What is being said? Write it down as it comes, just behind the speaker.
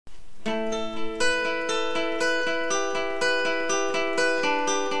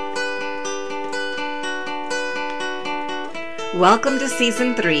Welcome to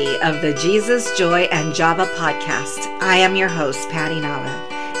Season 3 of the Jesus, Joy, and Java podcast. I am your host, Patty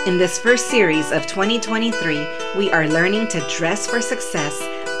Nava. In this first series of 2023, we are learning to dress for success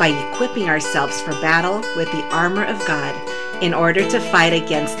by equipping ourselves for battle with the armor of God in order to fight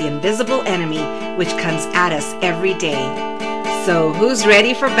against the invisible enemy which comes at us every day. So who's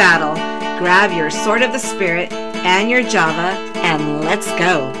ready for battle? Grab your sword of the Spirit and your Java and let's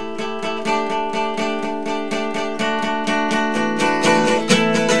go.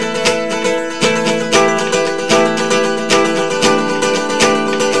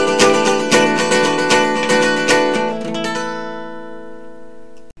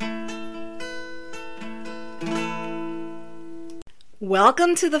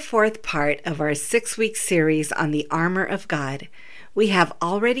 Welcome to the fourth part of our 6-week series on the armor of God. We have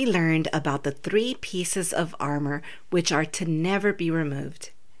already learned about the 3 pieces of armor which are to never be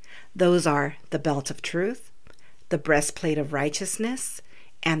removed. Those are the belt of truth, the breastplate of righteousness,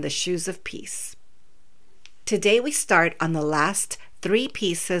 and the shoes of peace. Today we start on the last 3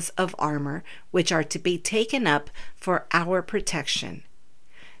 pieces of armor which are to be taken up for our protection.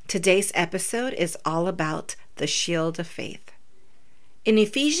 Today's episode is all about the shield of faith. In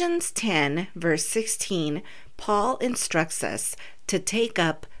Ephesians 10, verse 16, Paul instructs us to take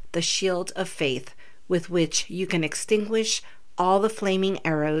up the shield of faith with which you can extinguish all the flaming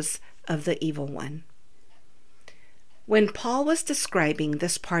arrows of the evil one. When Paul was describing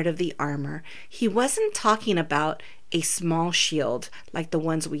this part of the armor, he wasn't talking about a small shield like the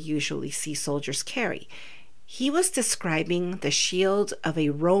ones we usually see soldiers carry. He was describing the shield of a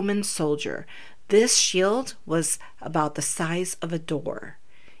Roman soldier. This shield was about the size of a door.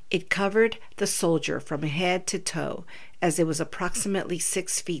 It covered the soldier from head to toe, as it was approximately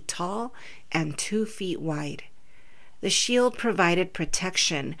 6 feet tall and 2 feet wide. The shield provided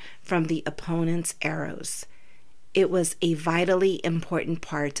protection from the opponent's arrows. It was a vitally important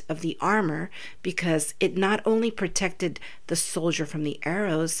part of the armor because it not only protected the soldier from the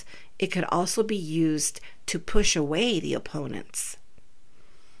arrows, it could also be used to push away the opponents.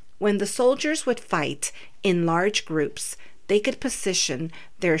 When the soldiers would fight in large groups, they could position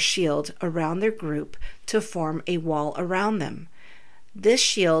their shield around their group to form a wall around them. This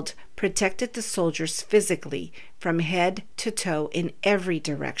shield protected the soldiers physically from head to toe in every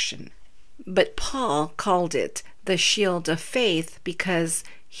direction. But Paul called it the shield of faith because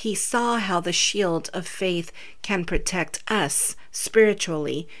he saw how the shield of faith can protect us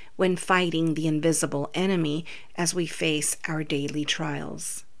spiritually when fighting the invisible enemy as we face our daily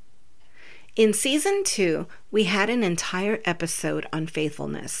trials. In Season 2, we had an entire episode on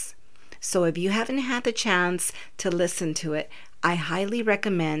faithfulness. So if you haven't had the chance to listen to it, I highly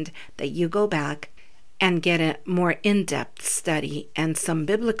recommend that you go back and get a more in-depth study and some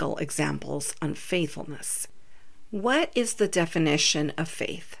biblical examples on faithfulness. What is the definition of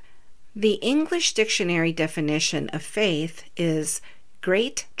faith? The English dictionary definition of faith is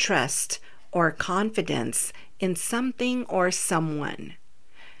great trust or confidence in something or someone.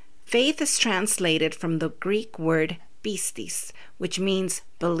 Faith is translated from the Greek word pistis, which means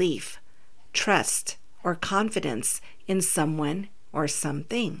belief, trust, or confidence in someone or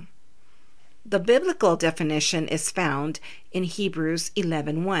something. The biblical definition is found in Hebrews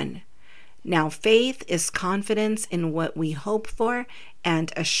 11:1. Now faith is confidence in what we hope for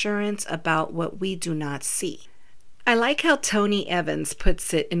and assurance about what we do not see. I like how Tony Evans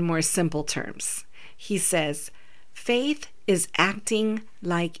puts it in more simple terms. He says, faith is acting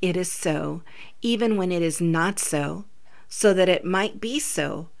like it is so, even when it is not so that it might be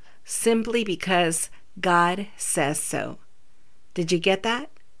so, simply because God says so. Did you get that?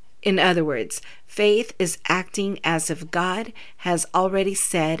 In other words, faith is acting as if God has already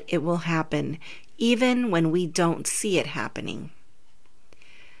said it will happen, even when we don't see it happening.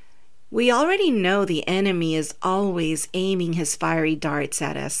 We already know the enemy is always aiming his fiery darts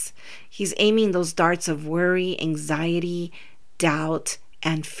at us. He's aiming those darts of worry, anxiety, doubt,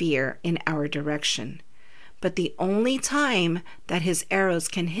 and fear in our direction. But the only time that his arrows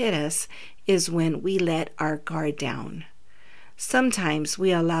can hit us is when we let our guard down. Sometimes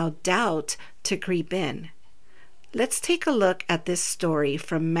we allow doubt to creep in. Let's take a look at this story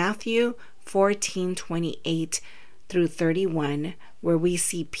from Matthew 14:28 through 31, where we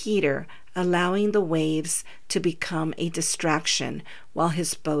see Peter allowing the waves to become a distraction while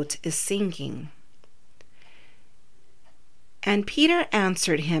his boat is sinking. And Peter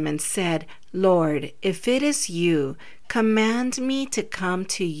answered him and said, Lord, if it is you, command me to come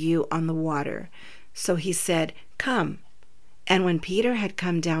to you on the water. So he said, Come. And when Peter had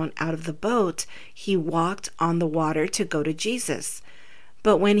come down out of the boat, he walked on the water to go to Jesus.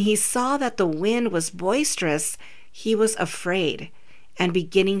 But when he saw that the wind was boisterous, he was afraid and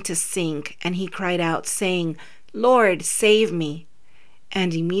beginning to sink, and he cried out, saying, "Lord, save me."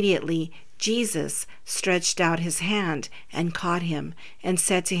 And immediately Jesus stretched out his hand and caught him and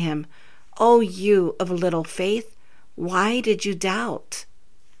said to him, "O you of little faith, why did you doubt?"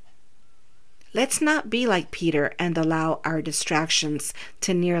 Let's not be like Peter and allow our distractions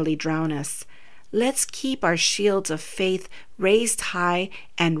to nearly drown us. Let's keep our shields of faith raised high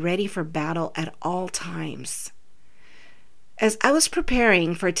and ready for battle at all times. As I was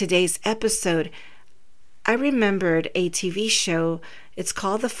preparing for today's episode, I remembered a TV show. It's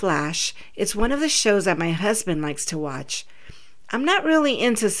called The Flash. It's one of the shows that my husband likes to watch. I'm not really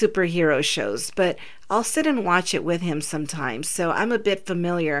into superhero shows, but I'll sit and watch it with him sometimes, so I'm a bit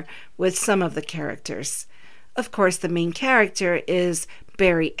familiar with some of the characters. Of course, the main character is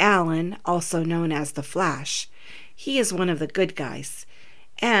Barry Allen, also known as The Flash. He is one of the good guys,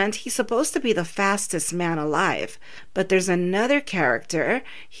 and he's supposed to be the fastest man alive, but there's another character.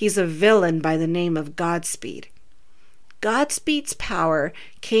 He's a villain by the name of Godspeed. Godspeed's power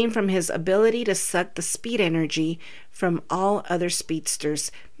came from his ability to suck the speed energy from all other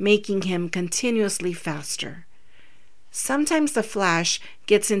speedsters, making him continuously faster. Sometimes the Flash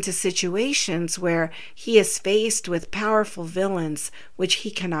gets into situations where he is faced with powerful villains which he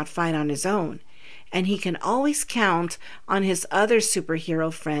cannot fight on his own, and he can always count on his other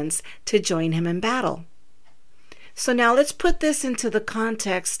superhero friends to join him in battle. So now let's put this into the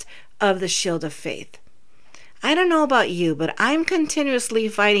context of the shield of faith. I don't know about you, but I'm continuously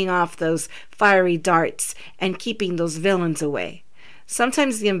fighting off those fiery darts and keeping those villains away.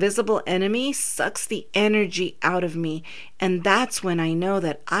 Sometimes the invisible enemy sucks the energy out of me, and that's when I know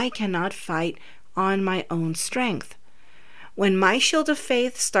that I cannot fight on my own strength. When my shield of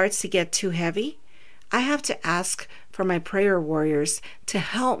faith starts to get too heavy, I have to ask for my prayer warriors to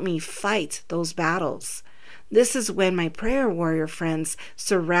help me fight those battles. This is when my prayer warrior friends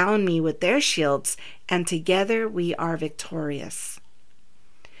surround me with their shields, and together we are victorious.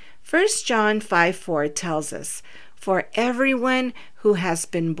 1 John 5:4 tells us, "For everyone who has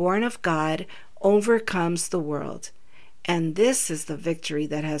been born of God overcomes the world. And this is the victory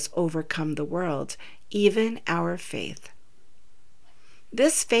that has overcome the world, even our faith."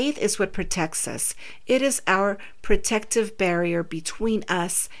 This faith is what protects us. It is our protective barrier between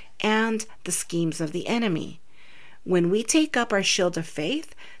us and the schemes of the enemy. When we take up our shield of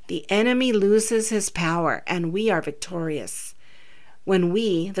faith, the enemy loses his power and we are victorious. When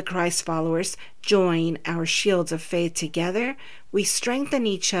we, the Christ followers, join our shields of faith together, we strengthen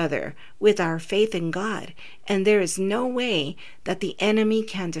each other with our faith in God, and there is no way that the enemy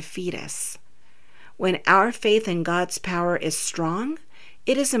can defeat us. When our faith in God's power is strong,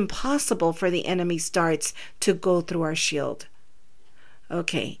 it is impossible for the enemy's darts to go through our shield.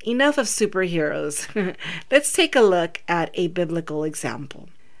 Okay, enough of superheroes. Let's take a look at a biblical example.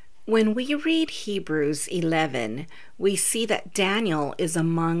 When we read Hebrews 11, we see that Daniel is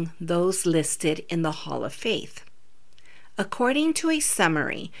among those listed in the Hall of Faith. According to a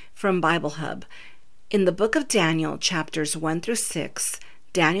summary from Bible Hub, in the book of Daniel, chapters 1 through 6,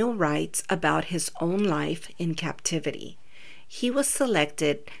 Daniel writes about his own life in captivity. He was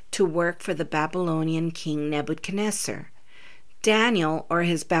selected to work for the Babylonian king Nebuchadnezzar. Daniel, or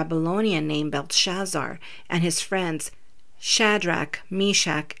his Babylonian name Belshazzar, and his friends Shadrach,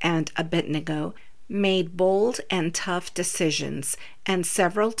 Meshach, and Abednego made bold and tough decisions and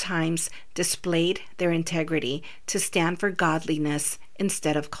several times displayed their integrity to stand for godliness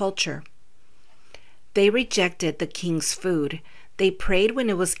instead of culture. They rejected the king's food. They prayed when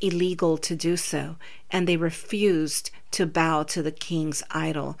it was illegal to do so, and they refused to bow to the king's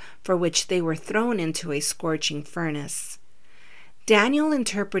idol, for which they were thrown into a scorching furnace. Daniel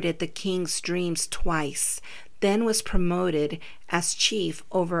interpreted the king's dreams twice, then was promoted as chief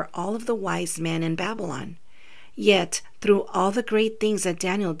over all of the wise men in Babylon. Yet, through all the great things that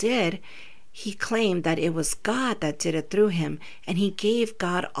Daniel did, he claimed that it was God that did it through him, and he gave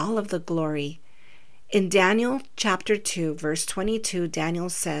God all of the glory. In Daniel chapter 2, verse 22, Daniel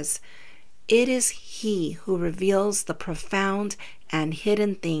says, "It is he who reveals the profound and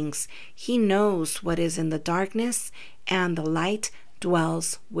hidden things. He knows what is in the darkness, and the light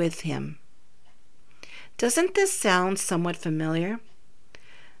dwells with him." Doesn't this sound somewhat familiar?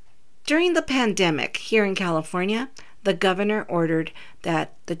 During the pandemic here in California, the governor ordered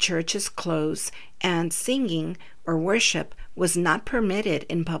that the churches close and singing or worship was not permitted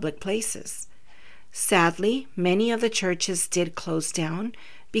in public places. Sadly, many of the churches did close down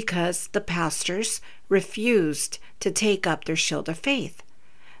because the pastors refused to take up their shield of faith.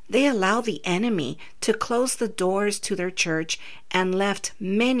 They allowed the enemy to close the doors to their church and left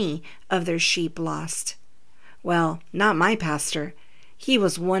many of their sheep lost. Well, not my pastor. He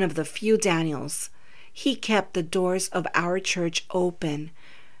was one of the few Daniels. He kept the doors of our church open.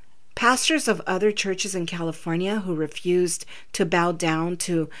 Pastors of other churches in California who refused to bow down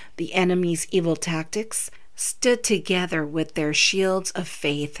to the enemy's evil tactics stood together with their shields of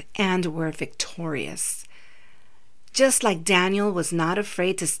faith and were victorious. Just like Daniel was not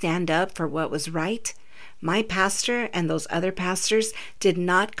afraid to stand up for what was right, my pastor and those other pastors did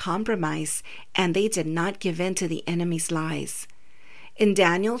not compromise, and they did not give in to the enemy's lies. In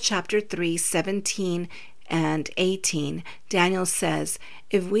Daniel chapter 3, 17 and 18, Daniel says,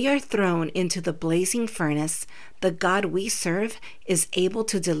 "If we are thrown into the blazing furnace, the God we serve is able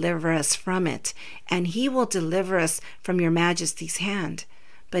to deliver us from it, and he will deliver us from your majesty's hand.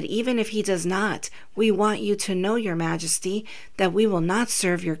 But even if he does not, we want you to know, your majesty, that we will not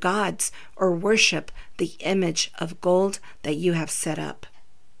serve your gods or worship the image of gold that you have set up."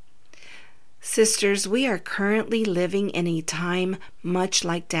 Sisters, we are currently living in a time much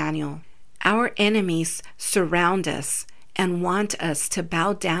like Daniel. Our enemies surround us and want us to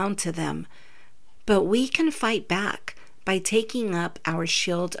bow down to them, but we can fight back by taking up our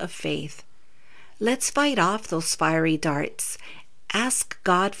shield of faith. Let's fight off those fiery darts. Ask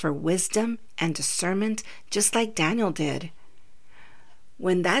God for wisdom and discernment, just like Daniel did.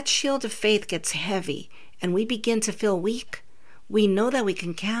 When that shield of faith gets heavy and we begin to feel weak, we know that we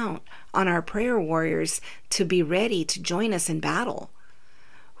can count on our prayer warriors to be ready to join us in battle.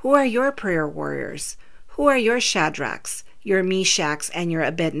 Who are your prayer warriors? Who are your Shadrachs, your Meshachs, and your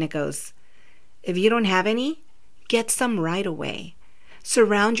Abednegos? If you don't have any, get some right away.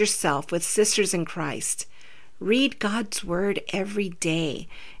 Surround yourself with sisters in Christ. Read God's word every day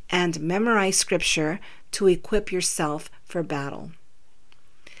and memorize scripture to equip yourself for battle.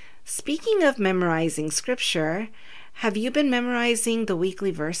 Speaking of memorizing scripture, have you been memorizing the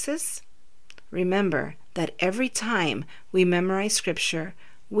weekly verses? Remember that every time we memorize scripture,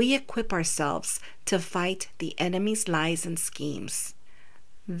 we equip ourselves to fight the enemy's lies and schemes.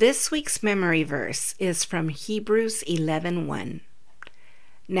 This week's memory verse is from Hebrews 11:1.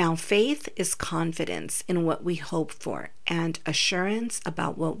 Now faith is confidence in what we hope for and assurance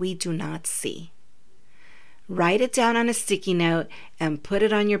about what we do not see. Write it down on a sticky note and put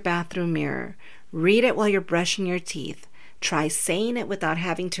it on your bathroom mirror. Read it while you're brushing your teeth. Try saying it without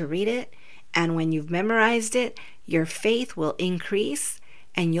having to read it, and when you've memorized it, your faith will increase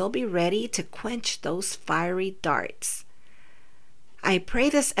and you'll be ready to quench those fiery darts. I pray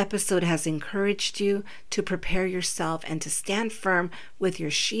this episode has encouraged you to prepare yourself and to stand firm with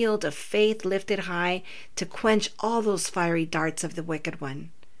your shield of faith lifted high to quench all those fiery darts of the wicked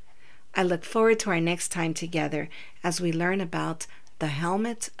one. I look forward to our next time together as we learn about the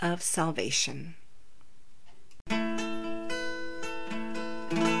helmet of salvation.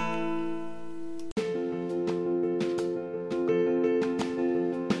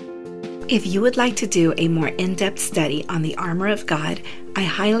 If you would like to do a more in-depth study on the armor of God, I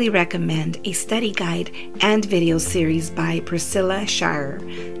highly recommend a study guide and video series by Priscilla Shirer.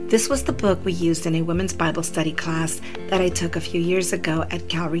 This was the book we used in a women's Bible study class that I took a few years ago at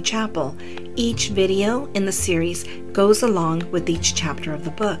Calvary Chapel. Each video in the series goes along with each chapter of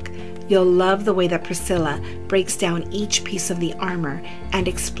the book. You'll love the way that Priscilla breaks down each piece of the armor and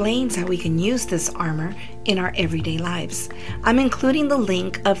explains how we can use this armor in our everyday lives. I'm including the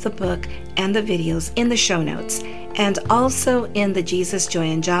link of the book and the videos in the show notes and also in the Jesus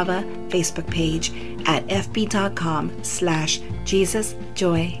Joy and Java Facebook page at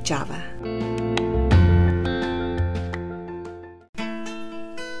fb.com/JesusJoyJava.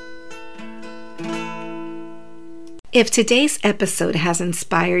 If today's episode has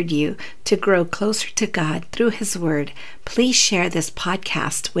inspired you to grow closer to God through His Word, please share this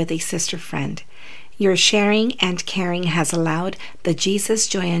podcast with a sister friend. Your sharing and caring has allowed the Jesus,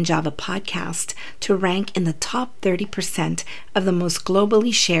 Joy, and Java podcast to rank in the top 30% of the most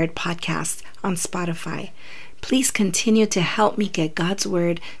globally shared podcasts on Spotify. Please continue to help me get God's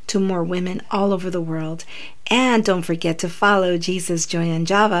Word to more women all over the world. And don't forget to follow Jesus, Joy, and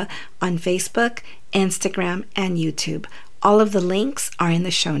Java on Facebook, Instagram, and YouTube. All of the links are in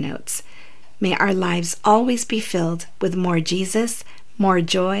the show notes. May our lives always be filled with more Jesus, more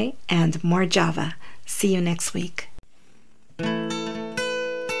joy, and more Java. See you next week.